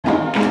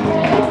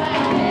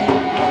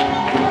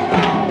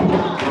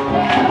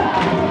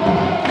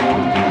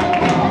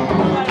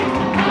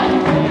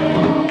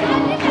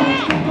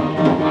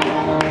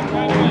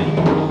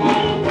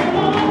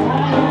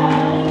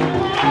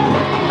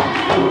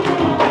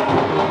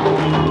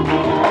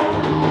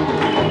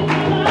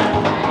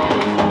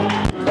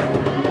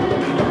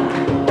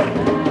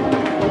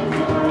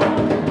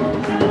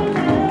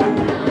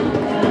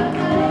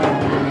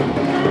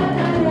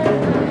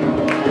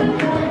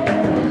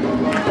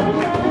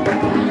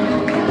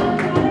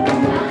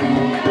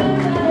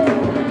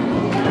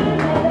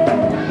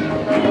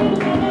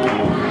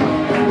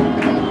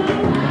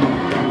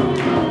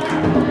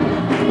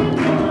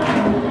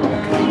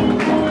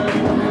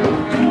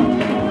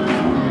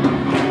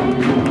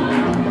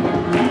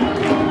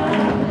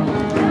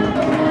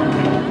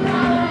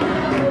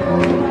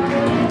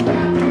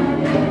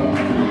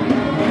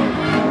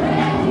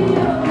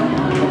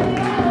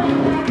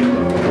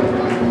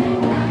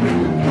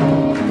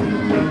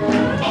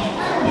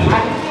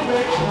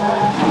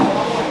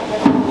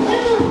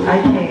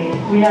Okay,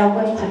 we are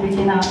going to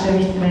begin our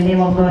service in the name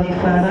of God the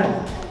Father,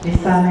 the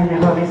Son, and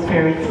the Holy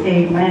Spirit.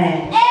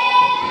 Amen.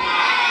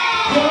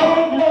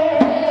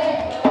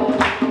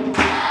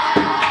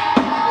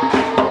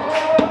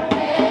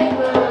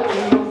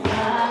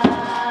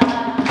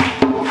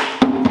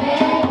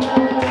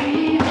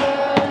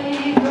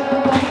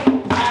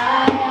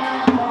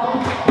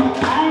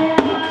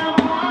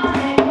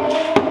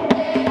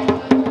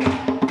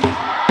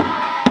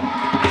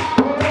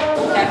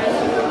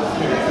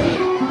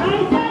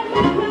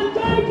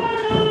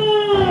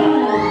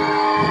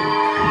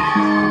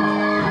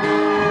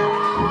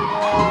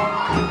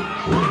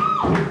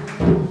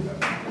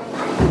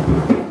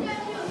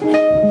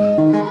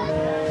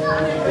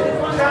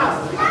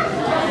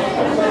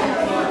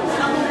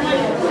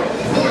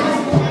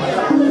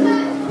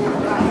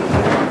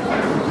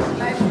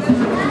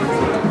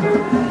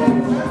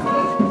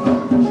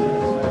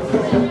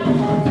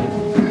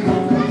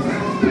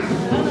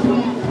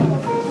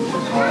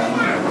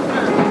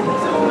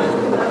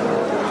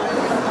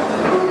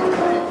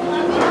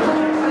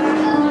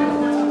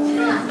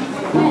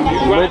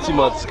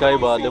 At Sky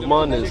Bar, the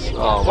man is,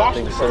 I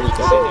think, 70.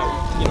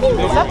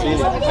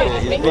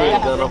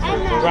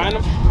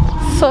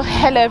 So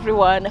hello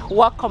everyone,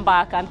 welcome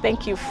back and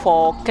thank you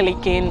for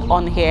clicking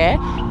on here.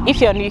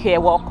 If you're new here,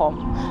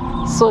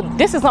 welcome. So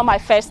this is not my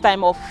first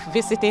time of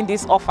visiting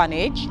this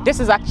orphanage. This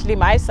is actually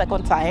my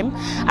second time,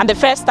 and the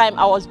first time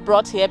I was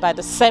brought here by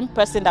the same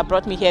person that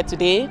brought me here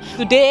today.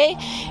 Today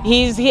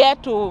he's here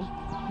to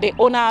the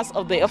owners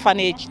of the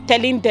orphanage,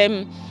 telling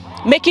them,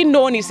 making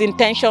known his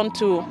intention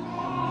to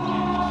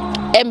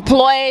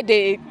employ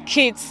the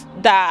kids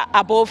that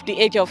are above the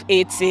age of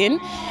 18,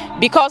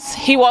 because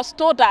he was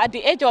told that at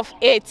the age of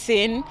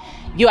 18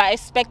 you are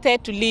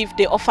expected to leave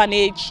the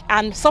orphanage,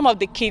 and some of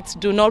the kids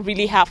do not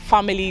really have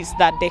families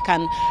that they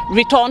can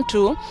return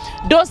to.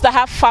 Those that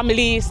have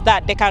families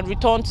that they can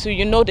return to,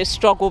 you know the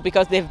struggle,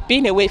 because they've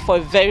been away for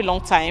a very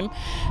long time.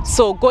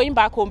 So going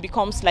back home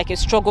becomes like a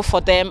struggle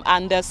for them,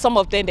 and some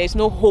of them there's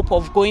no hope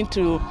of going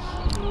to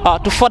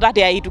further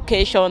their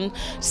education.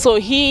 So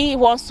he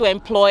wants to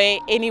employ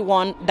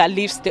anyone that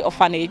leaves the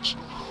orphanage.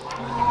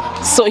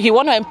 So he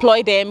wants to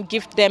employ them,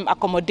 give them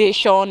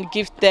accommodation,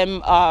 give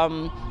them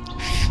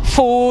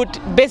food,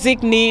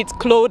 basic needs,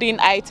 clothing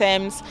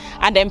items,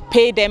 and then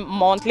pay them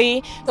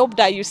monthly. Hope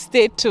that you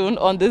stay tuned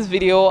on this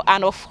video,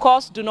 and of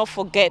course do not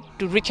forget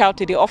to reach out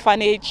to the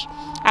orphanage.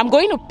 I'm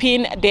going to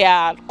pin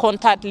their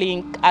contact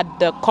link at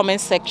the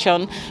comment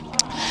section.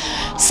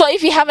 So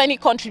if you have any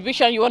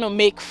contribution you want to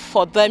make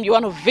for them, you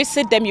want to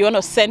visit them, you want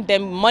to send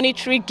them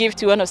monetary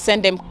gifts, you want to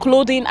send them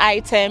clothing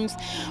items,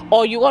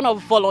 or you want to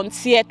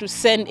volunteer to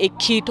send a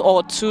kid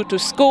or two to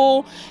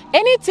school,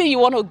 anything you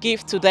want to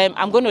give to them,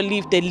 I'm going to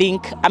leave the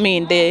link. I'm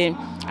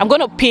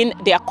going to pin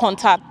their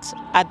contact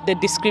at the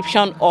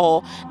description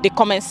or the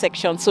comment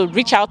section. So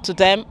reach out to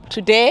them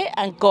today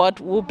and God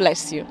will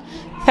bless you.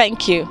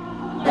 Thank you.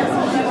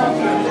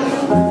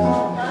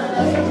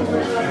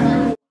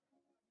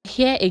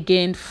 Here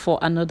again for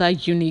another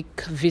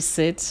unique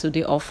visit to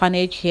the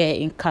orphanage here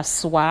in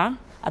Kaswa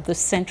at the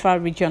central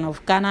region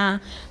of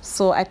Ghana.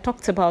 So I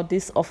talked about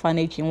this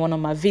orphanage in one of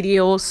my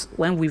videos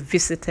when we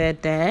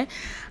visited there,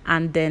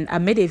 and then I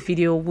made a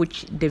video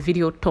which the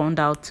video turned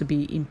out to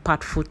be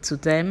impactful to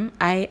them.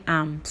 I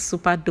am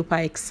super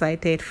duper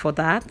excited for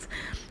that.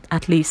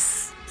 At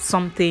least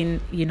something,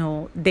 you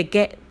know, they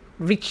get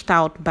reached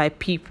out by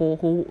people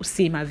who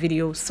see my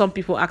video. Some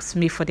people ask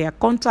me for their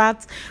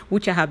contacts,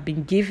 which I have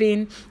been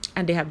giving,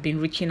 and they have been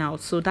reaching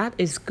out, so that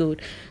is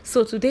good.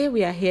 So today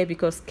we are here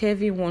because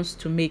Kevin wants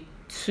to make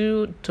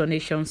 2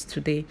 donations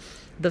today.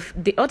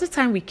 The other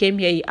time we came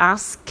here, he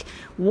asked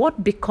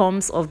what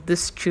becomes of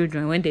these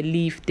children when they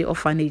leave the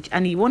orphanage,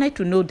 and he wanted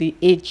to know the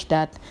age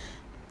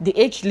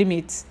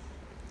limit,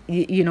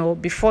 you know,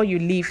 before you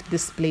leave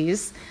this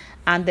place.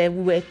 And then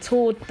we were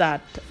told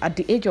that at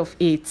the age of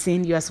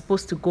 18 you are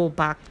supposed to go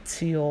back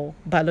to your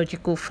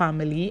biological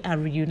family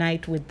and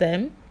reunite with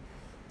them.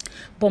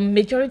 But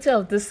majority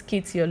of these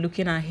kids you're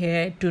looking at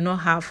here do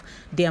not have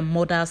their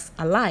mothers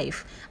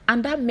alive,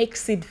 and that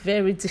makes it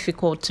very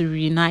difficult to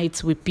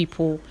reunite with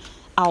people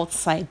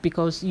outside,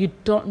 because you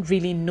don't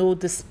really know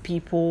these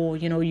people.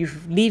 You know,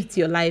 you've lived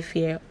your life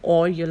here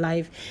or your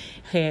life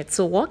here.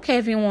 So what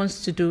Kevin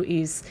wants to do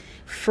is,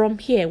 from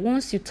here,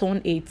 once you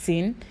turn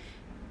 18,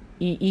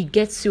 he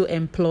gets you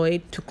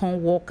employed to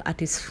come work at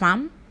his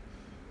farm.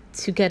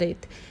 To get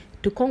it,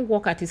 to come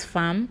work at his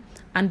farm,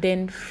 and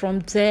then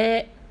from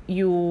there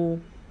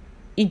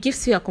he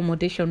gives you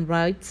accommodation,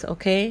 right?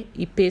 Okay,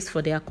 he pays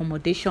for their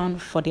accommodation,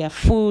 for their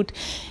food,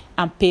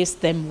 and pays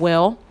them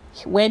well.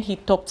 When he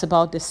talked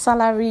about the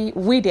salary,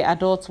 we the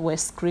adults were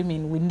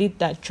screaming, we need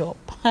that job.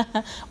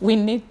 We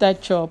need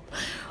that job.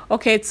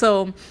 Okay,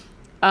 so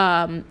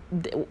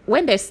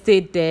when they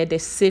stayed there, they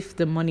saved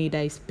the money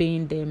that is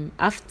paying them.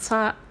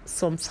 After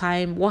some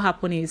time, what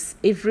happened is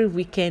every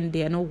weekend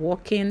they are not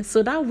working.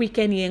 So that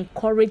weekend, he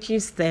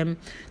encourages them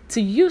to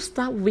use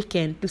that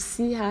weekend to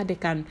see how they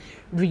can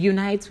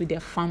reunite with their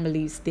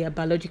families, their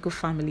biological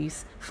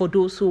families, for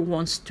those who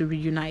wants to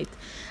reunite.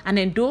 And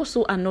then those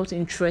who are not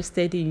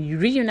interested in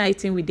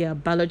reuniting with their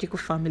biological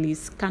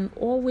families can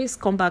always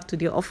come back to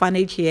the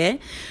orphanage here,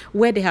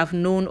 where they have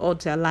known all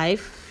their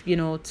life, you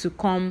know, to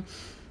come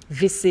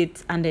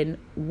visit and then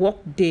work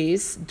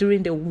days.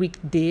 During the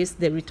weekdays,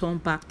 they return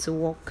back to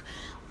work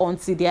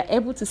until they are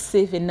able to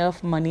save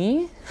enough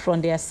money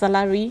from their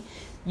salary,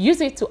 use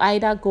it to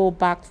either go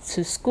back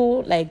to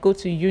school, like go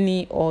to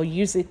uni, or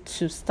use it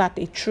to start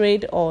a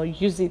trade, or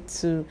use it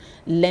to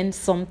learn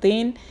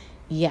something.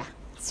 Yeah,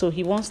 so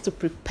he wants to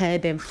prepare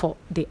them for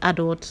the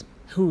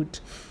adulthood.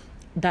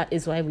 That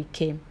is why we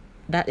came.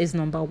 That is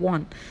number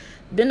one.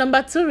 The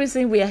number two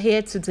reason we are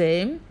here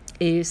today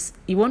is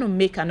you want to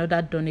make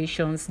another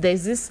donations.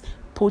 There's this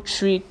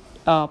poultry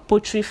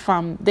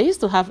farm. They used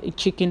to have a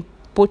chicken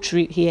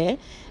poultry here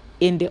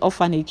in the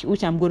orphanage,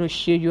 which I'm going to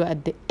show you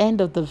at the end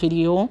of the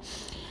video.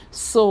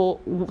 So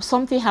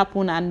something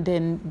happened, and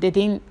then they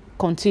didn't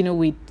continue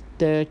with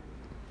the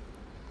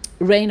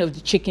reign of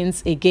the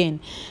chickens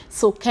again.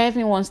 So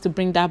Kevin wants to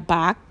bring that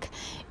back,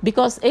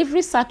 because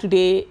every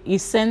Saturday he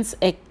sends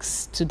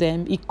eggs to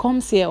them. He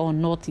comes here or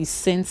not, he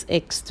sends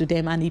eggs to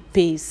them and he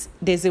pays.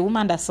 There's a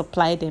woman that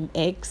supplies them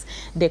eggs.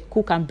 They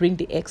cook and bring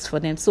the eggs for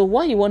them. So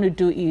what he want to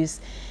do is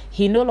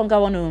he no longer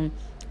want to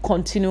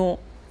continue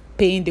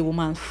paying the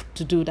woman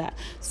to do that.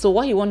 So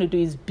what you want to do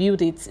is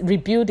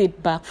rebuild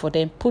it back for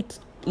them, put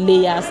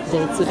layers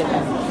there so they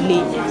can lay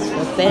eggs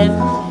for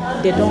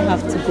them. They don't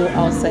have to go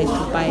outside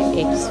to buy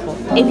eggs for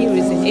any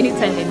reason.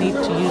 Anytime they need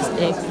to use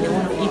eggs, they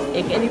want to eat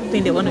egg,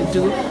 anything they want to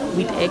do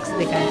with eggs,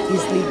 they can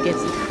easily get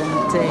it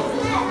from there.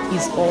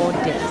 It's all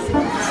there.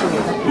 So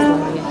that is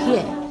why we are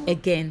here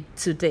again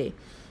today.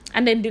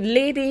 And then the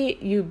lady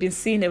you've been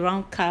seeing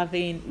around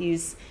Calvin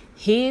is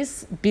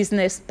his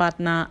business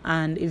partner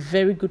and a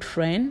very good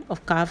friend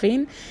of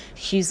Calvin.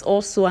 She's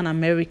also an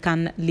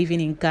American living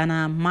in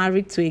Ghana,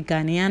 married to a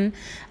Ghanaian.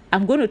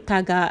 I'm going to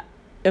tag her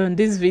on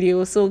this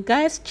video, so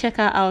guys, check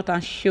her out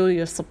and show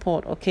your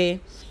support, okay?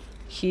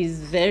 She's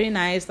very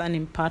nice and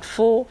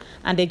impactful,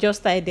 and they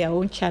just started their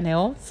own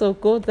channel, so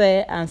go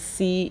there and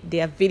see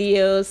their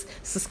videos,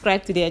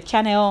 subscribe to their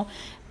channel.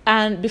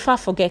 And before I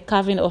forget,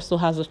 Calvin also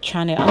has a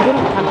channel. I'm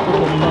going to tag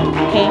both of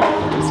them,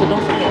 okay? So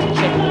don't forget to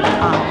check them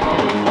out.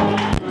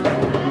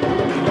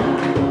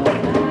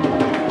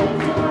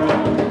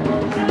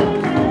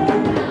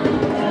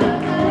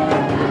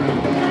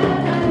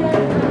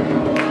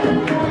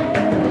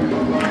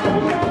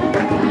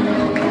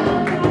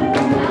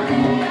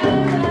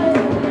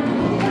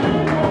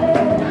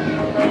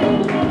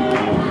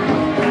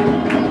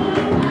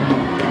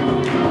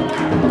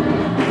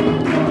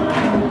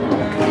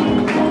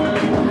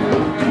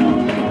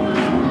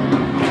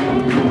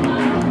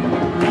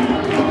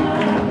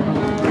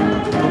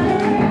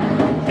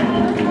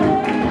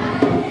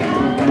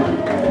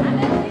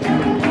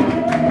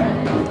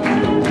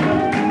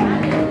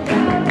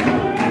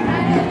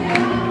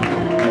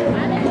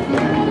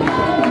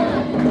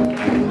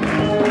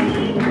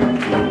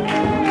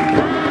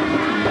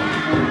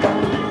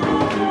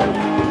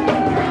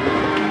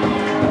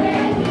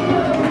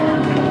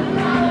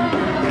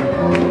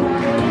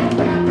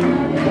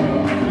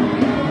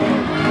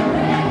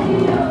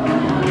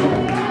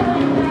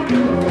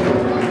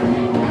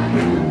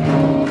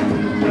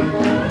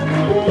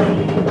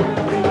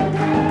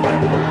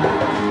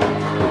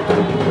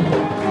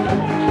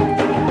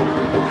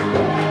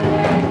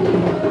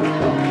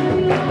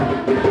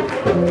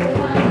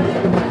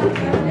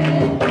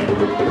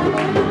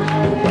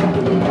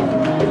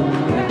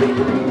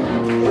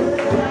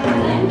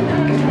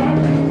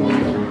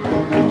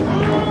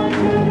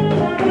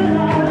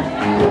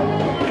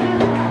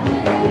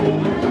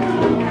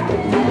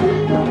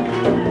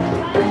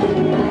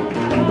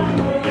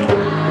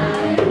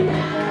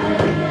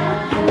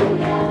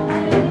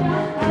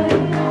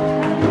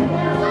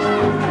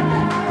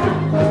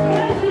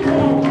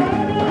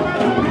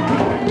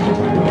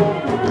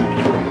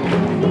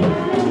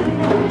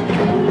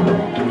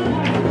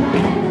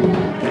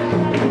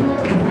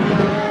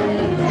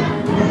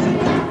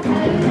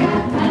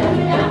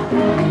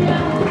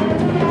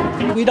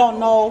 We don't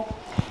know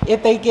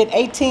if they get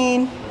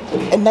 18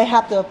 and they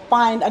have to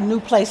find a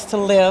new place to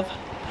live,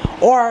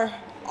 or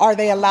are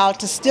they allowed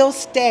to still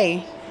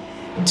stay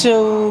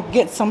to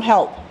get some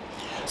help.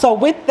 So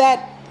with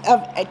that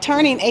of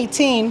turning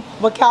 18,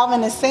 what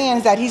Calvin is saying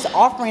is that he's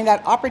offering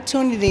that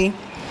opportunity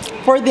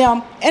for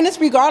them, and it's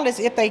regardless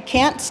if they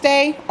can't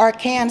stay or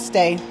can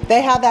stay.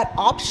 They have that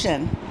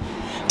option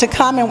to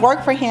come and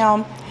work for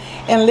him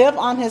and live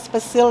on his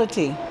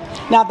facility.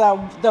 Now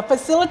the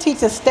facility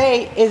to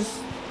stay is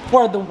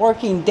for the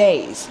working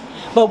days,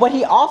 but what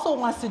he also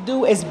wants to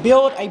do is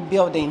build a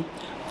building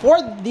for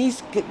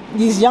these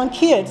young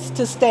kids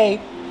to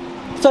stay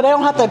so they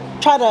don't have to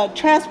try to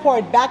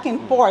transport back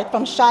and forth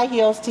from Shy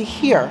Hills to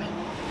here.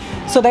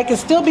 So they can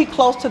still be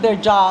close to their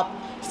job,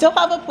 still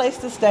have a place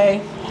to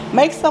stay,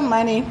 make some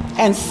money,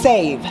 and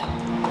save.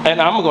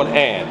 And I'm going to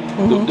add,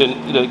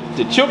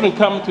 the children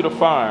coming to the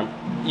farm,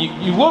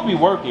 you will be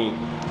working,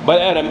 but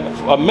at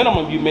a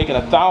minimum you're making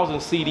 1,000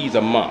 CDs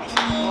a month.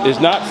 It's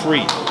not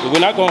free. We're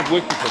not going to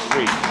work you for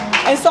free.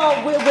 And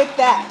so with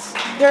that,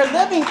 they're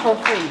living for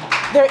free.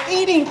 They're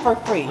eating for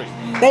free.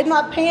 They're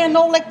not paying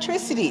no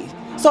electricity.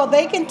 So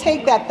they can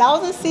take that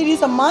 1,000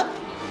 CDs a month,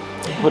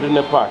 put it in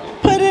their pocket.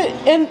 Put it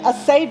in a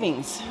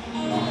savings.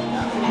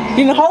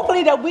 You know,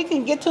 hopefully that we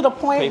can get to the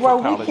point where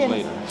we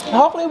can,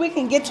 hopefully we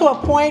can get to a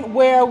point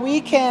where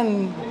we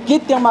can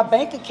get them a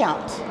bank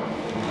account.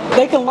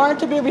 They can learn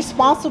to be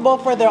responsible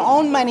for their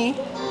own money.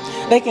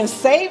 They can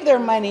save their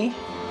money.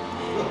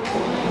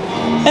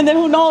 And then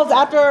who knows,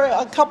 after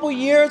a couple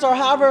years or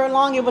however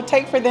long it would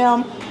take for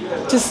them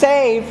to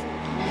save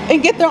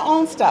and get their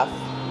own stuff.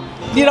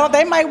 You know,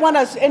 they might want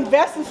to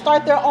invest and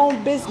start their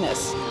own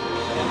business.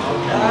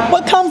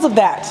 What comes of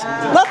that?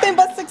 Nothing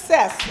but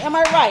success. Am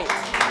I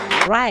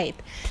right? Right.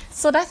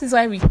 So that is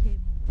why we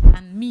came.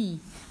 And me,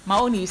 my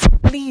own is,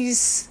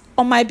 please,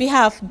 on my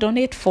behalf,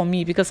 donate for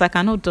me because I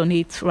cannot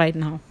donate right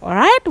now. All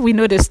right? We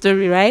know the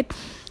story, right?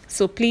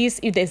 So please,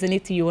 if there's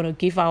anything you want to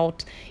give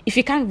out, if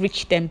you can't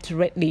reach them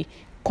directly,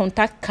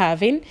 contact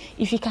Calvin.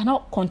 If you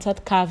cannot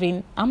contact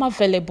Calvin, I'm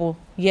available.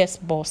 Yes,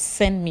 boss,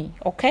 send me,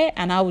 okay?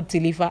 And I will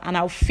deliver and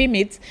I'll film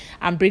it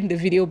and bring the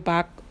video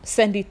back,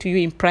 send it to you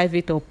in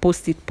private or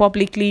post it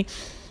publicly.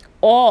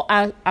 Or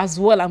as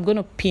well, I'm going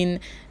to pin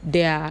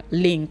their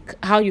link,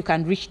 how you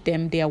can reach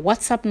them, their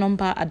WhatsApp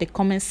number at the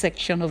comment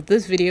section of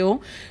this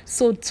video.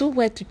 So do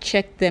where to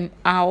check them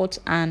out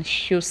and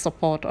show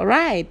support, all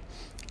right?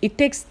 It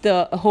takes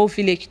the whole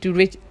village to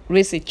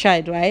raise a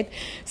child, right?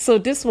 So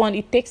this one,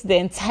 it takes the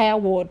entire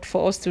world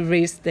for us to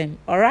raise them,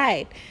 all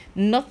right?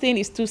 Nothing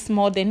is too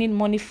small. They need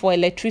money for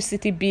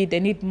electricity bill.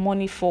 They need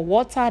money for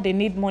water. They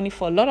need money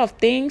for a lot of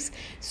things.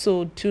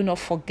 So do not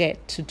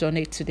forget to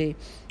donate today.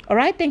 All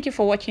right, thank you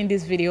for watching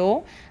this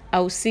video.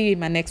 I will see you in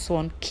my next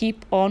one.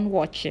 Keep on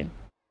watching.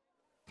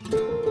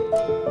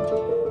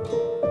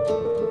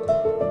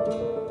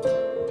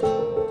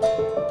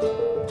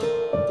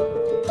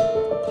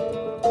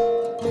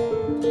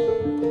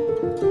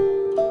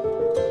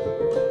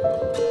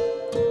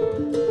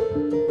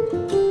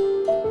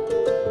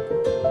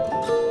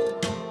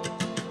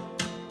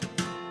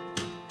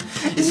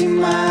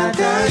 Зима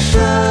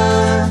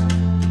дошла,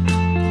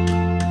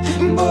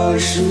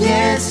 больше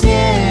нет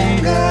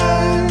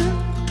снега.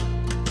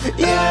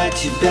 Я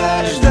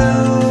тебя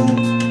жду,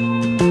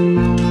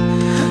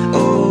 о,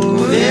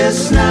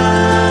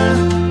 весна,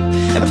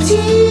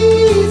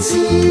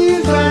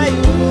 птицы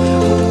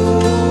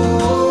поют,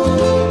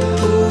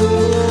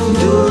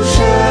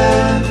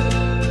 душа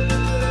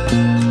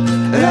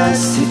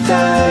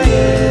расцветает.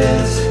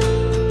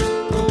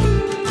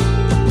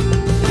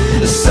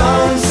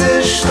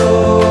 Солнце,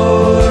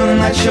 что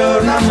на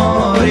Черном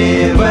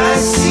море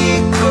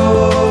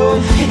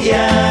босиком,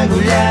 я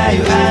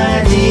гуляю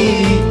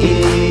один,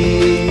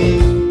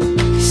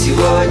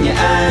 сегодня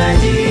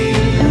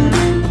один.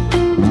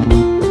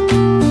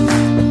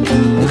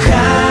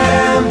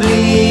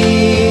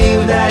 Корабли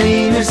вдали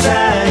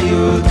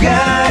мерцают,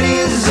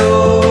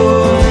 горизонт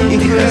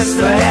их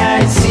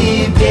растворяет в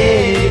себе.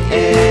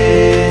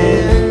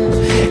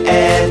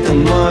 Это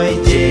мой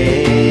день.